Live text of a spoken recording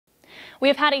We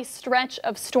have had a stretch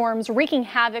of storms wreaking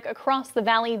havoc across the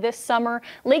valley this summer,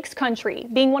 Lakes Country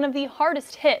being one of the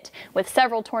hardest hit with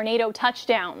several tornado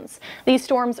touchdowns. These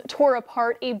storms tore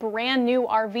apart a brand new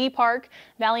RV park.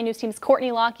 Valley News Team's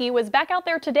Courtney Lockie was back out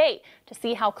there today to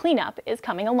see how cleanup is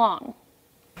coming along.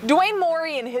 Dwayne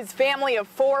Morey and his family of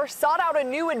 4 sought out a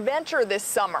new adventure this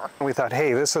summer. We thought,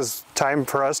 hey, this is time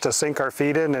for us to sink our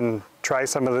feet in and try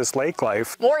some of this lake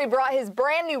life. Morey brought his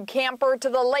brand new camper to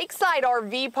the Lakeside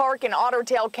RV Park in Otter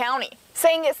Tail County,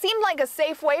 saying it seemed like a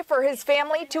safe way for his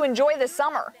family to enjoy the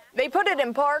summer. They put it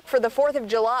in park for the 4th of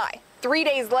July. 3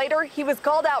 days later, he was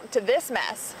called out to this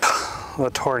mess.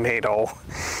 The tornado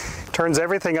turns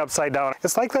everything upside down.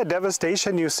 It's like that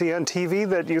devastation you see on TV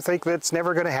that you think that's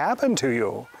never going to happen to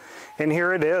you. And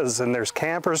here it is, and there's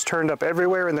campers turned up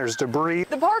everywhere, and there's debris.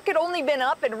 The park had only been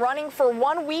up and running for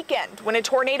 1 weekend when a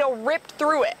tornado ripped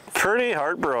through it. Pretty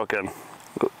heartbroken.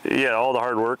 Yeah, all the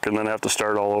hard work and then have to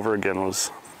start all over again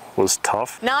was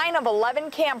tough. 9 of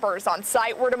 11 campers on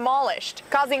site were demolished,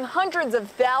 causing hundreds of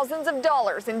thousands of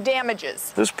dollars in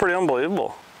damages. It was pretty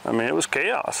unbelievable. I mean, it was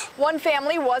chaos. One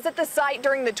family was at the site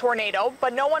during the tornado,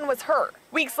 but no one was hurt.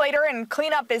 Weeks later, and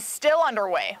cleanup is still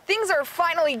underway. Things are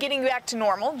finally getting back to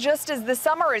normal, just as the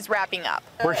summer is wrapping up.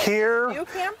 We're here.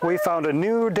 We found a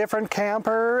new, different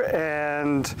camper,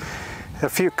 and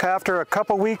after a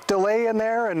couple-week delay in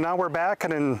there, and now we're back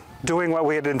and doing what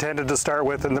we had intended to start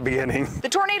with in the beginning. The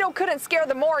tornado couldn't scare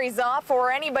the Moreys off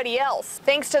or anybody else.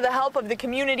 Thanks to the help of the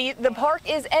community, the park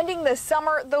is ending the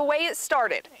summer the way it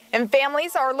started, and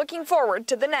families are looking forward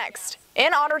to the next.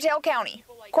 In Otter Tail County,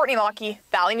 Courtney Lockie,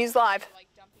 Valley News Live.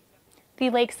 The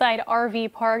Lakeside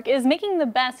RV Park is making the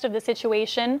best of the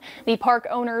situation. The park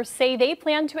owners say they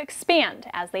plan to expand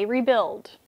as they rebuild.